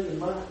they're seeing,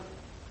 Mike?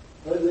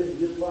 They live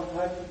just like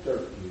half the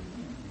church is.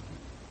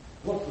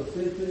 What's the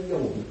sense in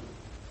going?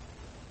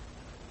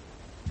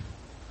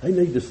 They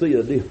need to see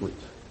a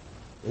difference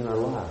in our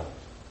lives.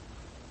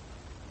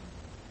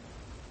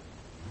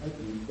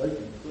 They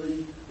can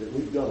see that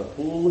we've got a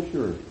full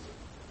assurance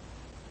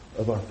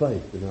of our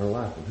faith in our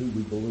life and who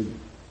we believe.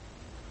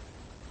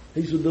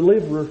 He's a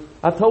deliverer.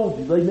 I told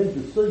you they need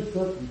to see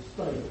something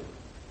stand.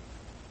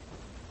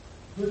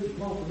 Put your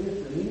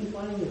confidence in anything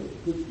else.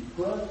 Put your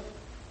trust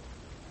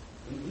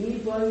in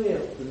anything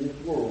else in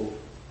this world,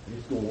 and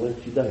it's going to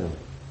let you down.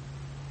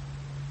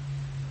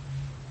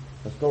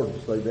 I started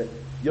to say that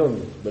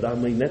youngest, but I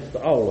mean that's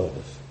to all of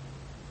us.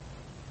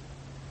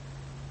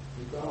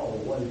 It's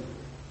all wavering.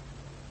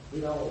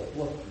 It all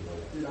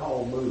fluctuates. It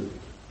all moves.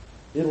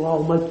 It'll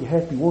all make you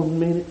happy one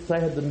minute,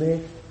 sad the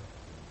next.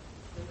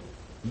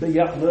 Be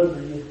out and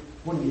under you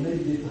when you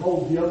need it to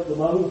hold you up the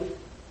most.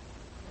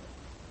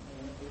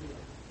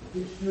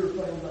 It's your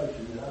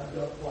foundation that I've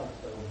got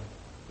placed on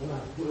when I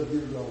was 12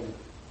 years old.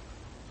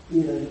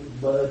 It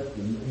ain't budged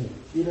and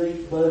it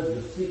ain't budged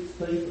the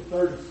 16th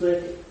or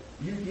 32nd.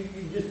 You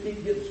just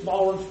keep getting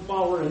smaller and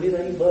smaller and it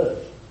ain't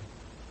budged.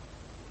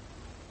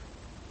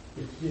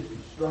 It's just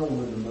as strong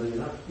as me,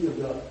 and I've still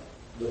got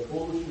the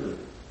full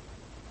assurance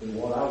in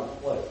what I was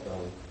placed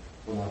on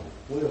when I was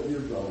 12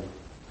 years old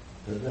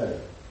today.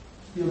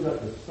 Still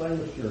got the same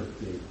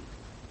assurance in it.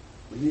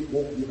 But it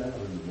won't get out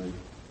of me.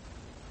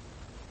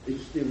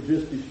 It's still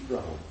just as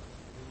strong.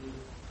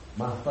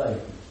 My faith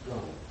is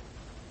strong.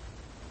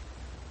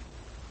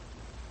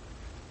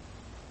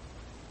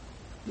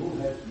 You'll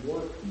have some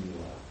work in your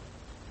life.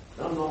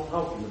 I'm not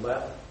talking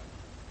about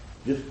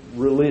just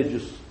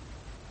religious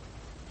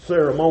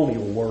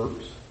ceremonial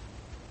works.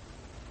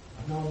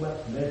 I'm talking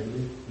about some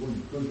evidence where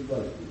your true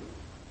faith is.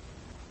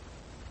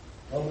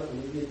 I'm talking about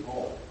when you get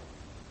hard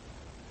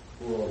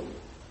for others.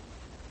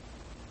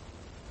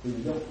 When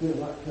you don't feel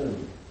like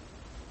coming.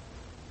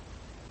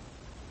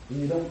 When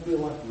you don't feel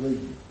like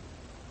reading.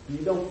 When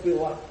you don't feel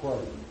like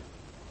praying.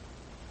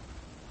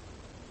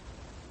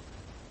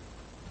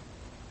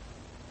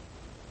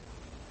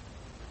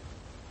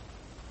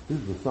 This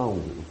is the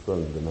song that was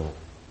sung tonight.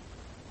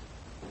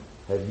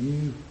 Have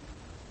you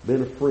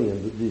been a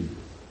friend of Jesus?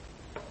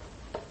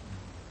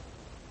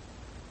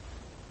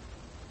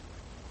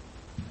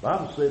 The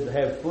Bible said to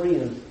have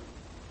friends,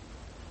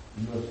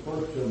 you must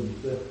first show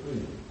yourself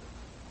friendly.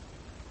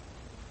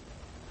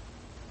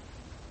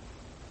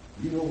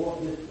 You know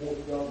what this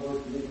wants God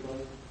work in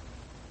anything?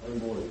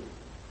 Unbelief.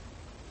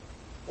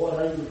 What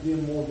angers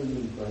him more than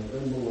anything?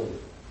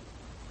 Unbelief.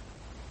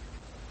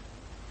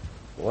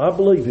 Well, I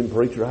believe him,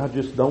 preacher. I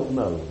just don't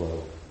know,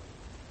 though.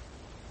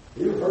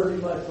 You ever heard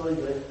anybody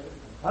say that?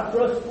 I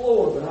trust the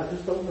Lord, but I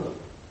just don't know.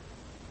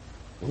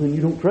 Well, then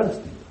you don't trust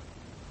him.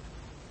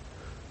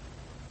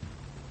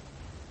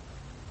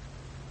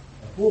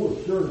 A full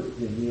assurance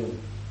in him.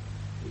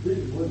 If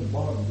this wouldn't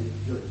bother me,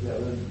 the church got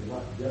under you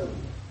like to go.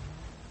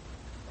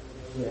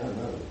 Say, I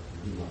know.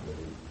 You might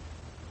believe.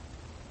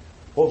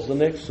 What's the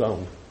next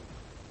song?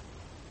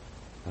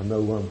 I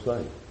know what I'm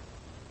saying.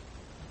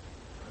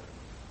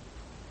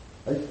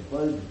 That's the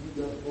thing that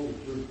you got a full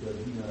assurance that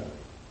you know.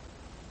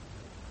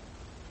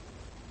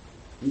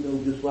 You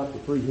know, just like the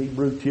 3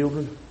 Hebrew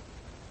children.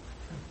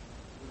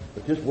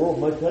 But this world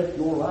may take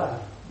your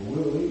life, but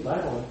we'll eat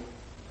bound.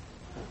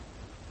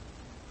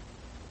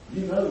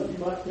 You know, you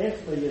might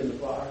catch me in the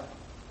fire.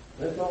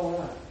 That's all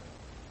right.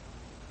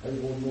 There's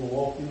one going to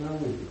walk in there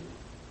with you.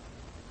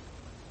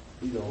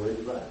 He's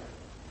already right.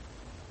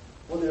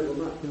 Whatever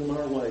might come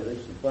our way,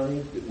 there's some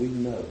things that we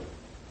know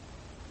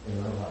in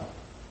our life.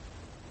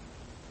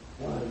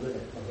 Why is that?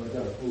 Because I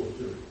got a full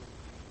assurance.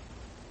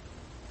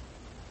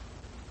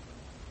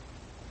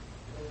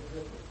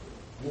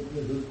 I don't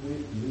care who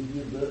quits and who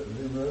gives up and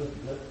who runs,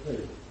 and that's the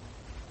thing.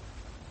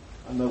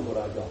 I know what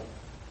I got.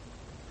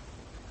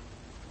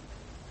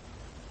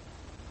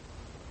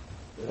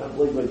 And I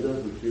believe those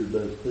others here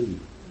does too.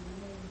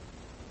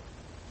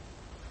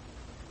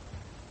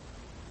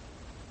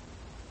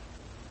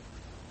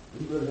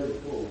 You better have a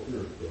full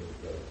assurance of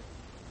it, though.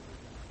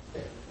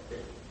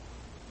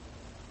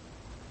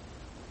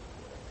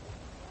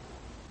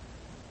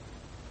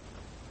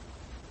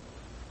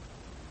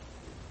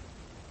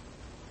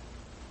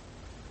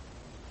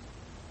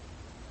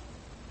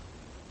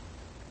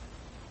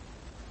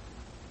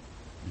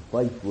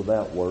 Faith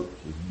without works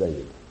is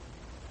dead.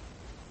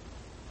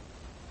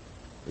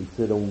 He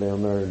said on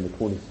down there in the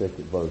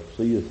 22nd verse,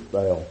 seest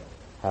thou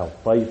how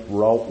faith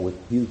wrought with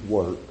his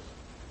works,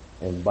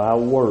 and by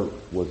works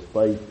was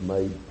faith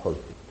made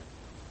perfect.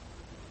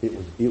 It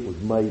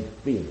was made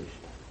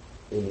finished,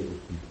 and it was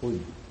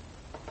completed.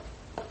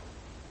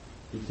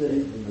 He said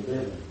even the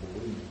devil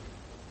believe.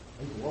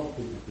 There's a lot of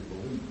people who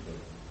believe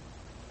something.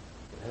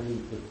 But how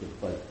many put their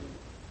faith in it?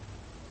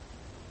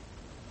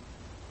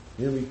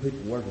 You know how many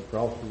people wear the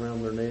cross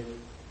around their neck?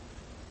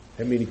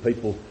 How many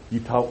people you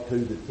talk to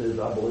that says,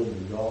 I believe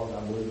in God, I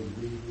believe in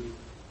Jesus?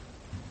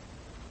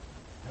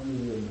 How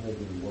many of them have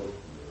any work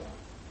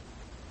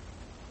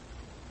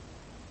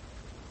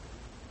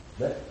in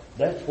their life?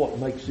 That's what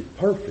makes it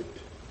perfect.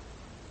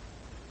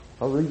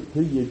 I'll read it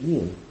to you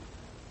again.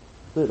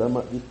 I said I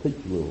might just teach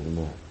you a little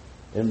tonight.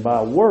 And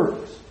by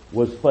works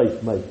was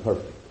faith made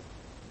perfect.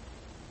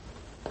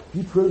 If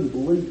you truly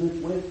believe this,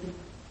 Wesley,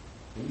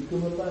 when you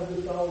come up out of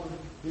this altar,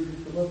 here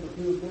you come up with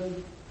 2 or 3,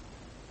 in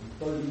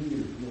 30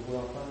 years, you know where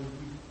I'll find you?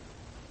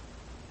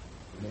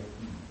 Next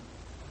year.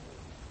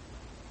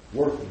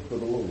 Working for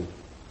the Lord.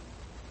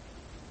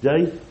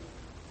 Jay,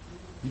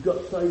 you got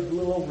saved a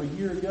little over a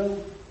year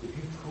ago. If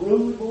you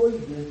truly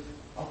believe this,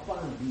 I'll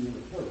find you in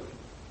the church,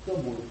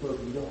 somewhere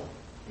serving God.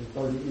 In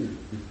 30 years,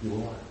 it's your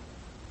life.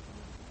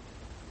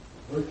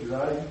 Richard,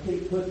 you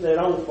can't put that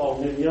on for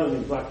them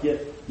youngins like that.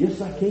 Yes,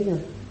 I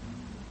can.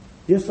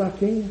 Yes, I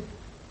can.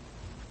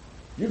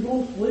 You're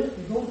going to slip,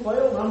 you're going to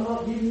fail, and I'm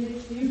not giving you an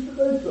excuse to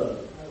do so.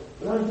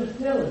 But I'm just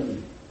telling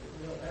you.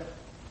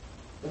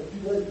 Don't you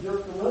let it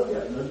jerk the rug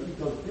out of you,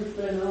 because if you're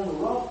standing on the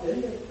rock,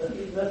 then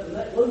there's nothing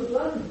that loose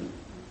under you.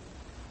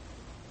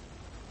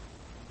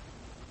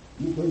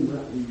 You'll be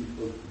right where you're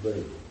supposed to be.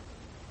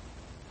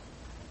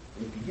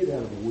 And if you get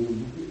out of the wheel,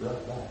 you get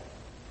right back.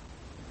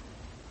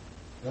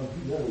 Don't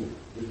you know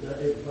that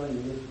everything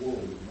in this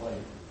world is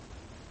waiting.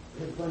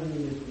 Everything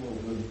in this world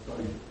is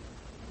unstable.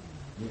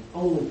 The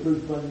only true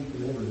thing you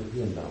can ever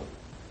depend on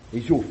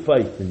is your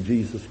faith in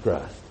Jesus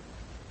Christ.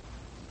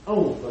 The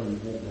only thing you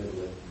won't ever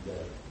let you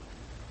down.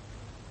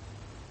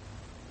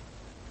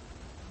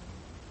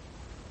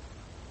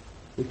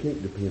 We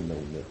can't depend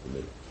on nothing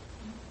else,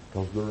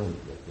 because there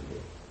ain't nothing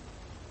else.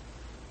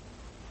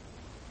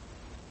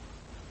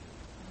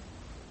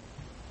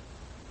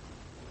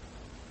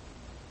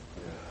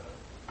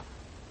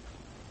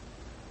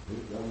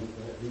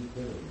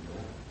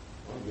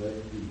 I'm glad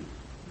you did.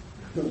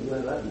 I'm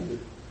glad I did.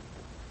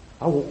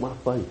 I want my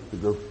faith to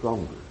grow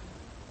stronger.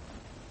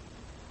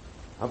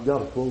 I've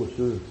got a full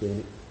assurance in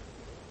it.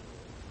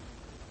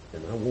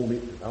 And I want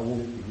it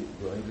to get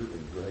greater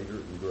and greater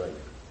and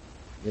greater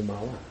in my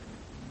life.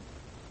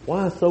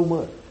 Why so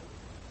much?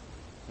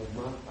 Because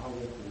I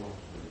want the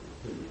lost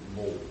to see it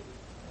more and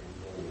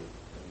more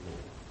and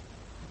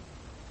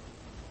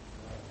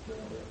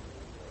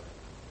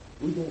more.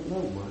 We don't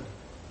know, Mike.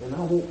 And I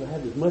want to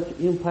have as much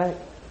impact.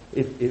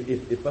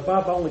 If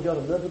I've only got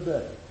another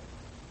day,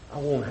 I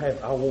want to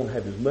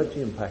have as much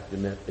impact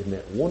in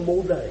that one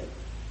more day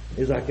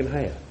as I can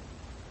have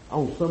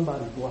on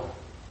somebody's life.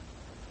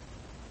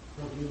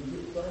 Because when you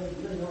get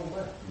saved, it ain't all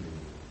about you.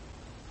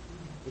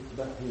 It's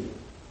about Him.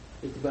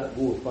 It's about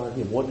glorifying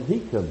Him. What did He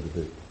come to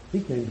do? He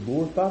came to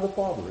glorify the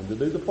Father and to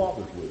do the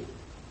Father's will.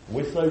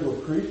 When we say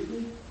we're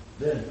Christians,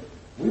 then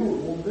we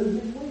would want to do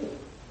His will.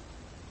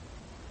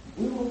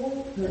 We would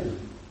want to.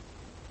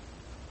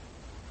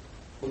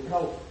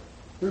 Because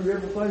through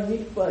everything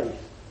He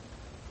faced,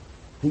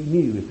 He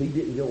knew if He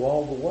didn't go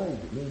all the way,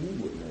 that me and He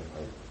wouldn't have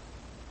hope.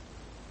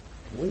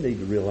 We need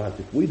to realize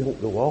if we don't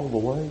go all the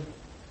way,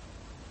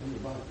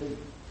 everybody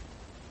thinks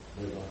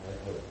we don't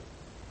have hope.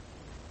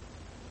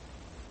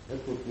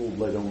 That's what the Lord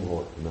laid on my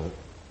heart tonight.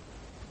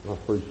 I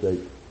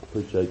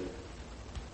appreciate